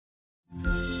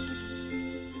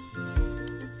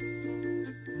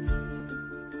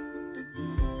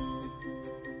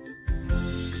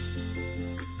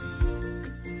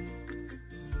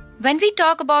When we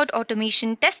talk about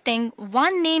automation testing,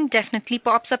 one name definitely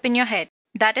pops up in your head.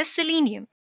 That is Selenium.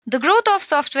 The growth of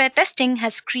software testing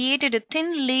has created a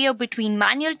thin layer between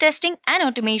manual testing and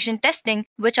automation testing,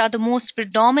 which are the most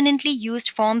predominantly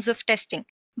used forms of testing.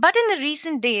 But in the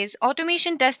recent days,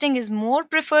 automation testing is more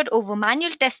preferred over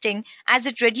manual testing as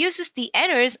it reduces the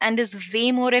errors and is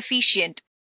way more efficient.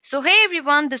 So, hey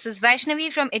everyone, this is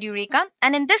Vaishnavi from Edureka,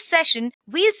 and in this session,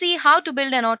 we'll see how to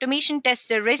build an automation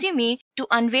tester resume to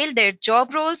unveil their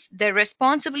job roles, their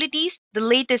responsibilities, the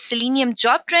latest Selenium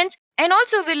job trends, and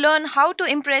also we'll learn how to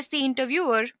impress the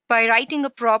interviewer by writing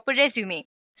a proper resume.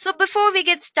 So, before we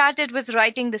get started with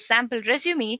writing the sample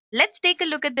resume, let's take a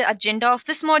look at the agenda of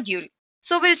this module.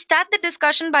 So, we'll start the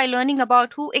discussion by learning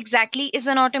about who exactly is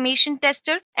an automation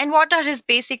tester and what are his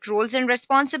basic roles and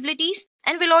responsibilities.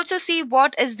 And we'll also see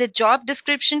what is the job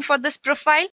description for this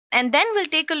profile. And then we'll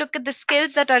take a look at the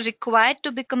skills that are required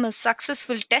to become a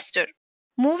successful tester.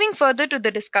 Moving further to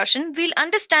the discussion, we'll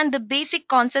understand the basic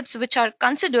concepts which are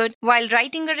considered while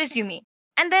writing a resume.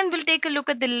 And then we'll take a look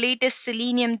at the latest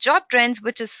Selenium job trends,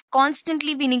 which has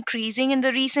constantly been increasing in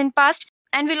the recent past.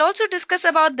 And we'll also discuss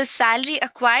about the salary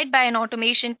acquired by an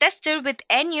automation tester with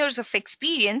 10 years of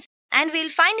experience. And we'll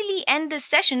finally end this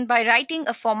session by writing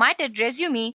a formatted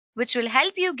resume which will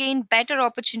help you gain better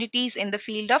opportunities in the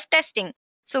field of testing.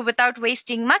 So without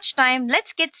wasting much time,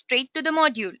 let's get straight to the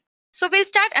module. So we'll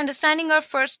start understanding our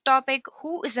first topic,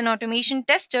 who is an automation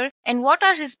tester and what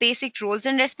are his basic roles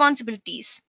and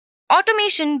responsibilities.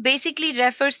 Automation basically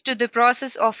refers to the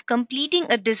process of completing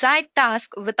a desired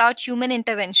task without human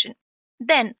intervention.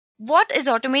 Then, what is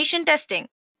automation testing?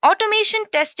 Automation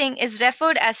testing is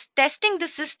referred as testing the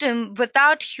system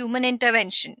without human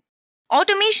intervention.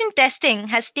 Automation testing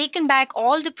has taken back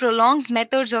all the prolonged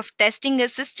methods of testing a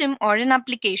system or an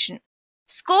application.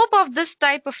 Scope of this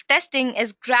type of testing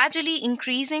is gradually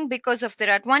increasing because of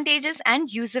their advantages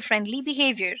and user-friendly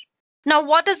behavior. Now,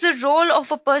 what is the role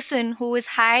of a person who is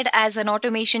hired as an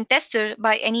automation tester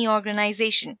by any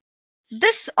organization?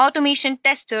 This automation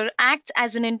tester acts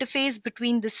as an interface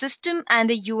between the system and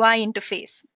the UI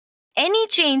interface. Any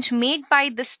change made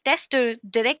by this tester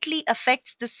directly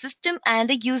affects the system and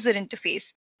the user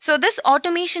interface. So this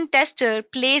automation tester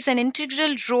plays an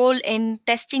integral role in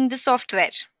testing the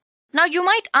software. Now you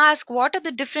might ask, what are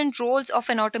the different roles of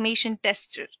an automation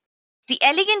tester? The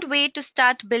elegant way to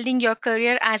start building your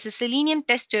career as a Selenium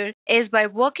tester is by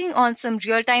working on some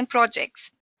real-time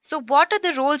projects. So what are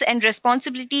the roles and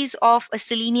responsibilities of a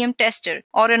Selenium tester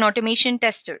or an automation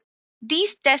tester?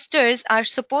 These testers are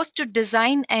supposed to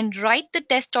design and write the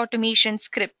test automation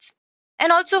scripts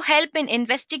and also help in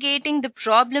investigating the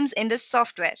problems in the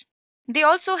software. They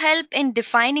also help in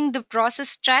defining the process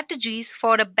strategies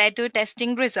for a better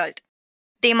testing result.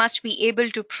 They must be able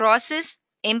to process,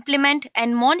 implement,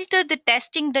 and monitor the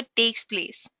testing that takes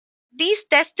place. These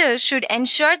testers should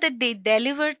ensure that they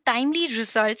deliver timely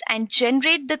results and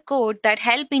generate the code that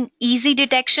help in easy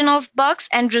detection of bugs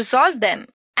and resolve them.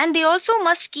 And they also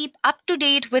must keep up to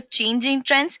date with changing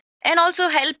trends and also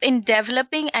help in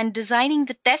developing and designing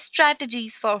the test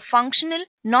strategies for functional,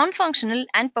 non-functional,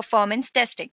 and performance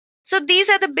testing. So these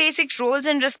are the basic roles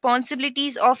and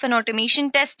responsibilities of an automation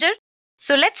tester.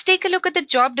 So let's take a look at the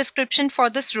job description for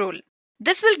this role.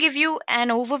 This will give you an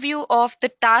overview of the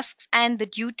tasks and the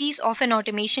duties of an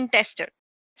automation tester.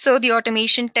 So the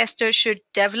automation tester should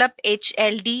develop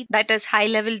HLD, that is high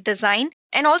level design,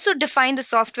 and also define the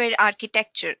software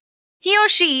architecture. He or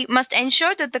she must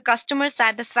ensure that the customer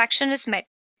satisfaction is met,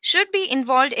 should be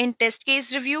involved in test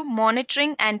case review,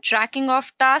 monitoring and tracking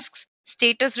of tasks,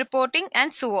 status reporting,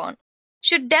 and so on.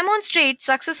 Should demonstrate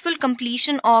successful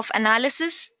completion of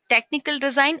analysis, technical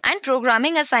design, and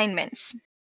programming assignments.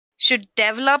 Should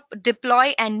develop,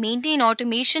 deploy, and maintain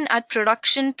automation at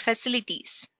production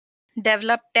facilities.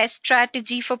 Develop test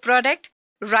strategy for product.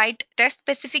 Write test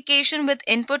specification with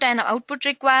input and output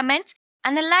requirements.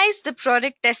 Analyze the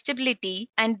product testability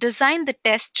and design the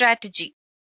test strategy.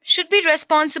 Should be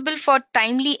responsible for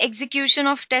timely execution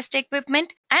of test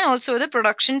equipment and also the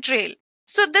production trail.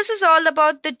 So this is all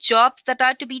about the jobs that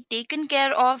are to be taken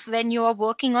care of when you are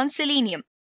working on Selenium.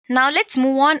 Now let's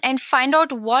move on and find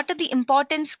out what are the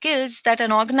important skills that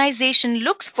an organization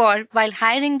looks for while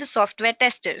hiring the software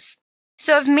testers.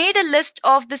 So I've made a list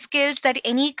of the skills that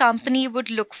any company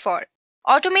would look for.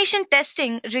 Automation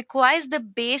testing requires the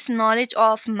base knowledge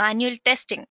of manual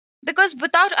testing because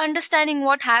without understanding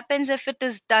what happens if it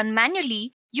is done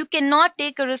manually, you cannot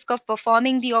take a risk of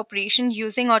performing the operation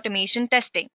using automation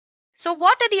testing. So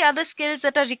what are the other skills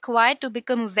that are required to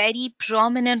become a very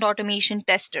prominent automation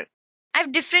tester?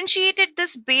 I've differentiated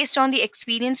this based on the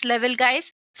experience level,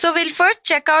 guys. So we'll first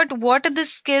check out what are the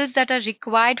skills that are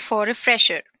required for a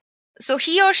fresher. So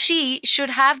he or she should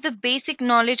have the basic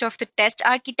knowledge of the test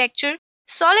architecture,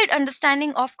 solid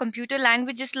understanding of computer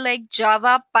languages like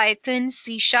Java, Python,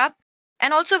 C Sharp,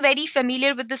 and also very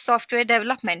familiar with the software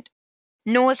development.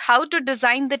 Knows how to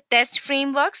design the test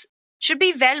frameworks, should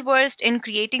be well versed in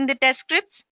creating the test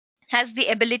scripts, has the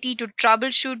ability to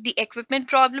troubleshoot the equipment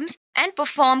problems and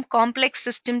perform complex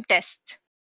system tests.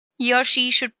 He or she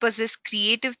should possess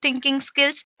creative thinking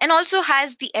skills and also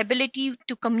has the ability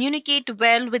to communicate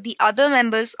well with the other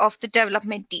members of the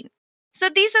development team. So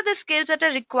these are the skills that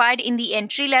are required in the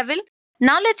entry level.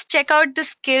 Now let's check out the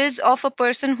skills of a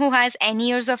person who has any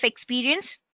years of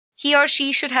experience. He or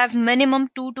she should have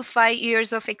minimum 2 to 5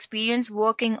 years of experience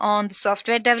working on the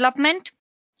software development,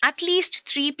 at least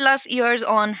 3 plus years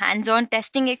on hands-on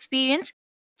testing experience,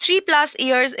 3 plus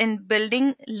years in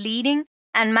building, leading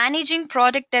and managing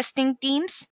product testing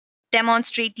teams,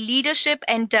 demonstrate leadership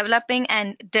in developing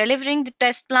and delivering the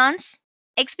test plans,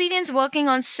 experience working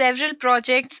on several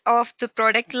projects of the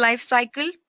product life cycle,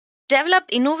 develop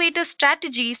innovative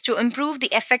strategies to improve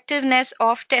the effectiveness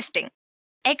of testing,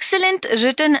 excellent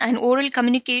written and oral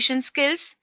communication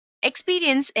skills,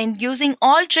 experience in using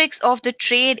all tricks of the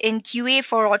trade in QA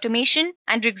for automation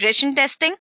and regression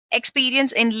testing,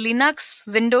 experience in Linux,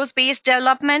 Windows based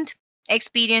development,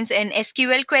 experience in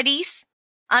SQL queries,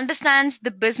 understands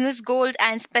the business goals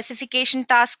and specification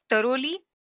tasks thoroughly,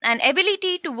 and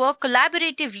ability to work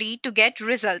collaboratively to get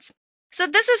results. So,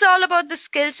 this is all about the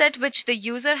skill set which the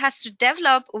user has to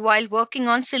develop while working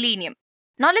on Selenium.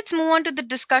 Now let's move on to the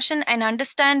discussion and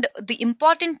understand the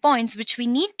important points which we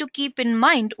need to keep in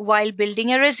mind while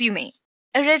building a resume.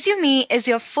 A resume is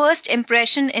your first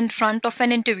impression in front of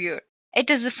an interviewer. It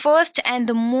is the first and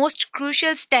the most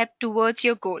crucial step towards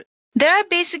your goal. There are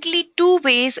basically two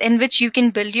ways in which you can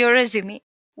build your resume.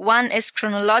 One is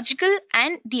chronological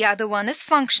and the other one is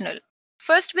functional.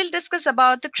 First, we'll discuss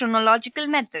about the chronological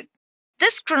method.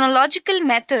 This chronological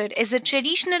method is a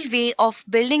traditional way of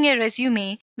building a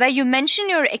resume where you mention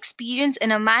your experience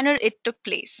in a manner it took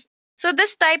place. So,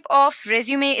 this type of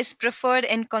resume is preferred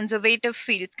in conservative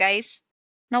fields, guys.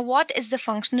 Now, what is the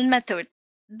functional method?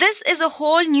 This is a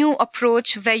whole new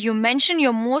approach where you mention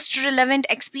your most relevant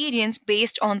experience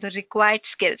based on the required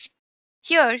skills.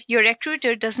 Here, your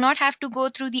recruiter does not have to go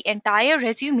through the entire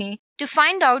resume to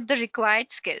find out the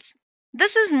required skills.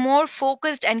 This is more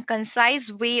focused and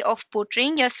concise way of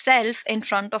portraying yourself in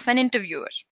front of an interviewer.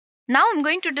 Now I'm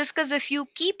going to discuss a few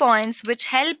key points which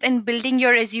help in building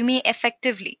your resume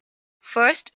effectively.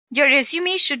 First, your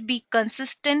resume should be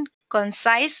consistent,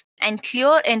 concise, and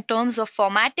clear in terms of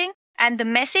formatting, and the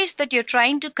message that you're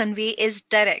trying to convey is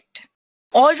direct.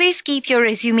 Always keep your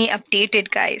resume updated,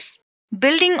 guys.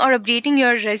 Building or updating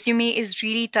your resume is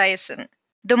really tiresome.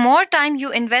 The more time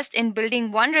you invest in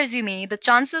building one resume, the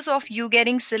chances of you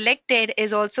getting selected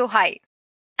is also high.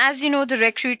 As you know, the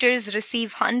recruiters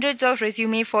receive hundreds of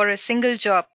resumes for a single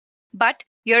job, but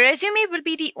your resume will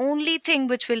be the only thing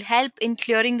which will help in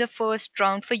clearing the first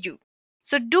round for you.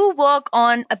 So do work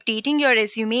on updating your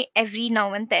resume every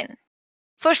now and then.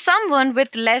 For someone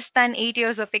with less than 8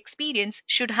 years of experience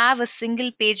should have a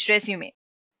single page resume.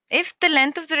 If the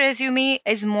length of the resume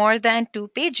is more than 2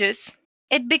 pages,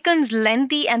 it becomes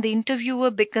lengthy and the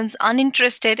interviewer becomes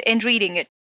uninterested in reading it.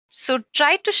 So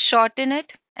try to shorten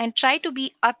it and try to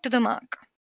be up to the mark.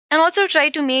 And also try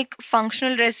to make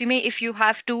functional resume if you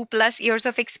have 2 plus years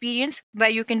of experience where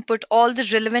you can put all the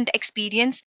relevant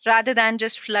experience rather than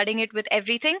just flooding it with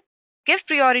everything. Give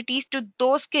priorities to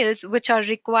those skills which are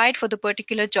required for the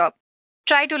particular job.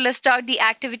 Try to list out the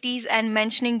activities and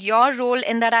mentioning your role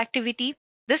in that activity.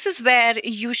 This is where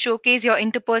you showcase your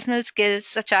interpersonal skills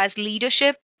such as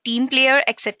leadership, team player,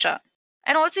 etc.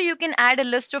 And also you can add a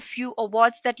list of few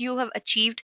awards that you have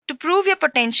achieved to prove your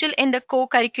potential in the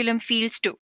co-curriculum fields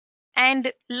too.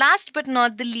 And last but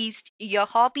not the least, your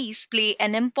hobbies play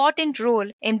an important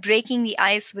role in breaking the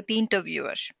ice with the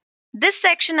interviewer. This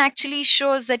section actually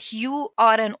shows that you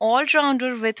are an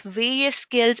all-rounder with various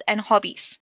skills and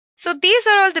hobbies. So these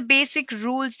are all the basic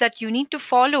rules that you need to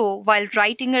follow while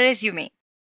writing a resume.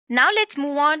 Now let's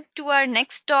move on to our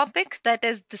next topic, that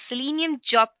is the Selenium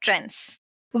job trends.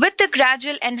 With the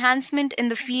gradual enhancement in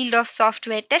the field of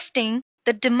software testing,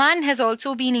 the demand has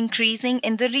also been increasing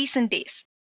in the recent days.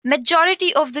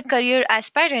 Majority of the career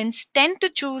aspirants tend to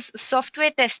choose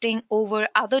software testing over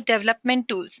other development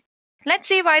tools. Let's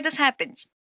see why this happens.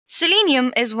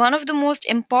 Selenium is one of the most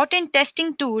important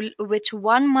testing tool which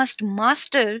one must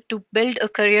master to build a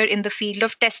career in the field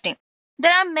of testing.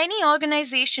 There are many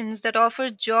organizations that offer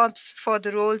jobs for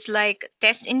the roles like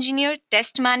test engineer,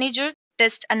 test manager,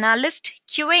 test analyst,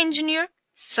 QA engineer,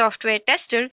 software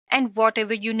tester, and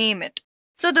whatever you name it.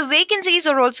 So the vacancies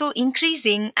are also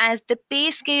increasing as the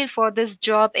pay scale for this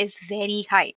job is very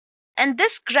high. And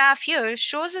this graph here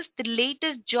shows us the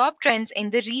latest job trends in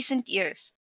the recent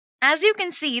years. As you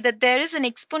can see that there is an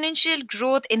exponential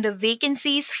growth in the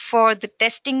vacancies for the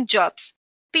testing jobs.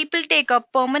 People take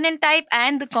up permanent type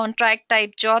and the contract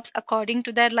type jobs according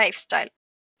to their lifestyle.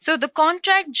 So the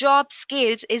contract job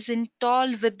scales is in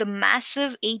tall with the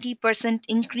massive 80%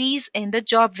 increase in the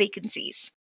job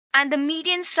vacancies. And the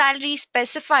median salary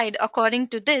specified according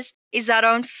to this is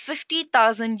around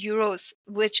 50,000 euros,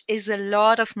 which is a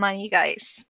lot of money,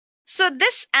 guys. So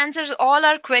this answers all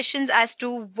our questions as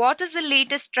to what is the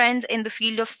latest trends in the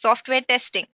field of software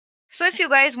testing. So if you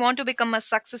guys want to become a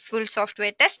successful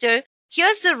software tester,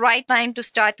 here's the right time to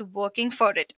start working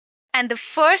for it. And the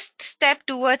first step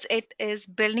towards it is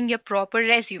building your proper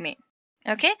resume.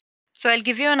 Okay? So I'll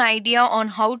give you an idea on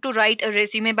how to write a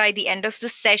resume by the end of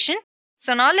this session.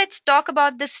 So now let's talk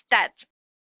about the stats.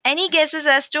 Any guesses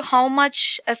as to how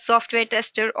much a software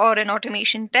tester or an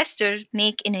automation tester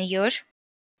make in a year?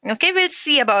 Okay, we'll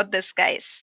see about this,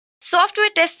 guys.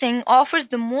 Software testing offers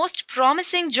the most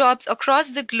promising jobs across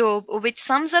the globe, which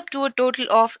sums up to a total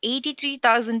of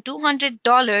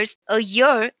 $83,200 a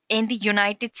year in the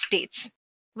United States.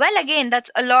 Well, again, that's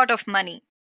a lot of money.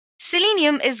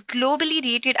 Selenium is globally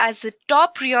rated as the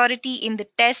top priority in the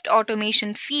test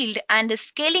automation field and is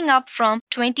scaling up from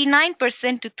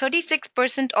 29% to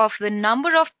 36% of the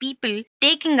number of people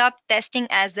taking up testing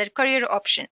as their career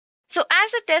option. So,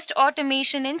 as a test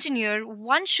automation engineer,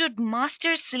 one should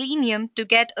master Selenium to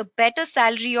get a better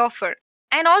salary offer.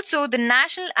 And also, the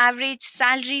national average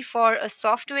salary for a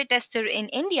software tester in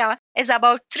India is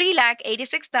about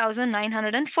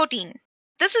 3,86,914.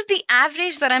 This is the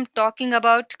average that I'm talking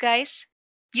about, guys.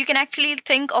 You can actually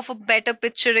think of a better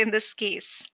picture in this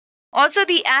case. Also,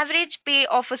 the average pay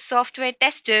of a software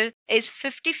tester is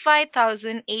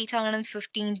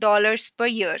 $55,815 per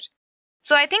year.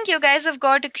 So I think you guys have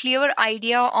got a clear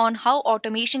idea on how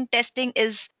automation testing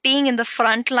is being in the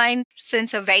front line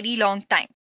since a very long time.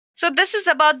 So this is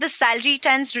about the salary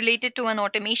trends related to an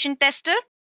automation tester.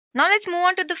 Now let's move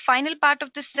on to the final part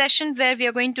of this session where we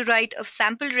are going to write a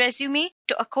sample resume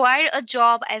to acquire a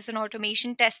job as an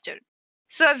automation tester.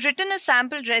 So I've written a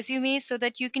sample resume so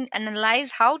that you can analyze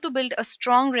how to build a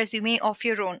strong resume of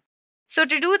your own. So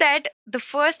to do that, the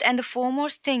first and the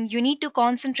foremost thing you need to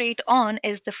concentrate on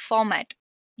is the format.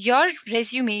 Your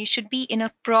resume should be in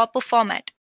a proper format.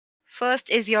 First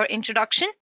is your introduction.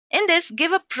 In this,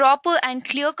 give a proper and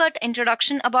clear-cut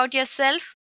introduction about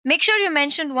yourself. Make sure you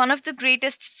mention one of the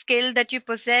greatest skill that you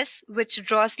possess, which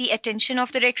draws the attention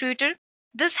of the recruiter.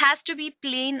 This has to be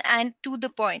plain and to the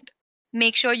point.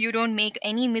 Make sure you don't make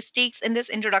any mistakes in this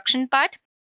introduction part.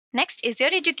 Next is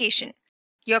your education.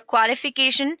 Your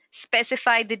qualification,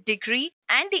 specify the degree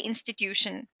and the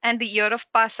institution and the year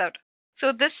of pass out.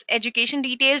 So this education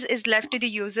details is left to the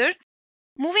user.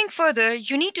 Moving further,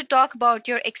 you need to talk about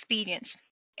your experience.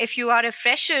 If you are a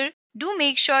fresher, do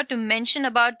make sure to mention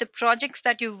about the projects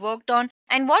that you worked on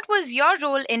and what was your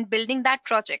role in building that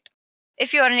project.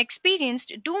 If you are an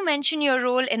experienced, do mention your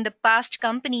role in the past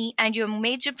company and your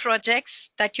major projects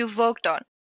that you've worked on.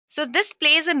 So this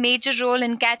plays a major role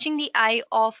in catching the eye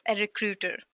of a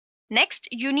recruiter. Next,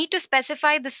 you need to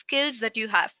specify the skills that you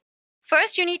have.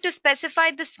 First, you need to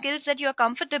specify the skills that you are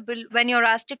comfortable when you're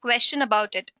asked a question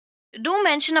about it. Do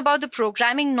mention about the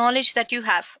programming knowledge that you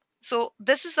have. So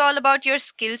this is all about your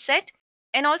skill set,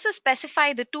 and also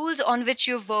specify the tools on which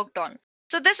you've worked on.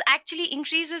 So this actually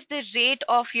increases the rate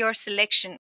of your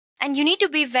selection. And you need to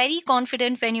be very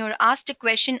confident when you're asked a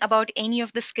question about any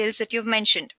of the skills that you've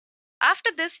mentioned.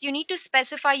 After this, you need to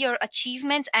specify your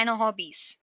achievements and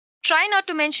hobbies. Try not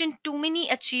to mention too many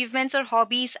achievements or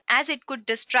hobbies as it could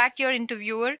distract your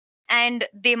interviewer and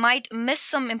they might miss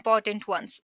some important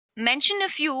ones. Mention a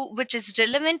few which is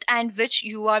relevant and which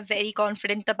you are very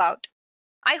confident about.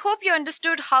 I hope you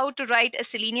understood how to write a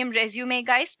Selenium resume,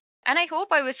 guys, and I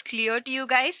hope I was clear to you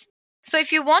guys. So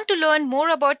if you want to learn more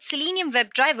about Selenium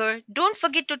WebDriver, don't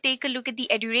forget to take a look at the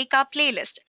Edureka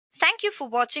playlist. Thank you for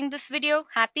watching this video.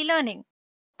 Happy learning.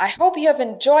 I hope you have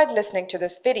enjoyed listening to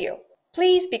this video.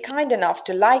 Please be kind enough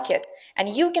to like it, and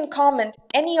you can comment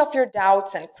any of your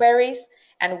doubts and queries,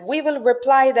 and we will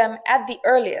reply them at the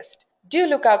earliest. Do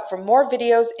look out for more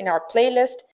videos in our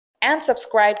playlist and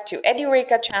subscribe to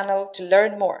Edureka channel to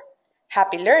learn more.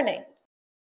 Happy learning!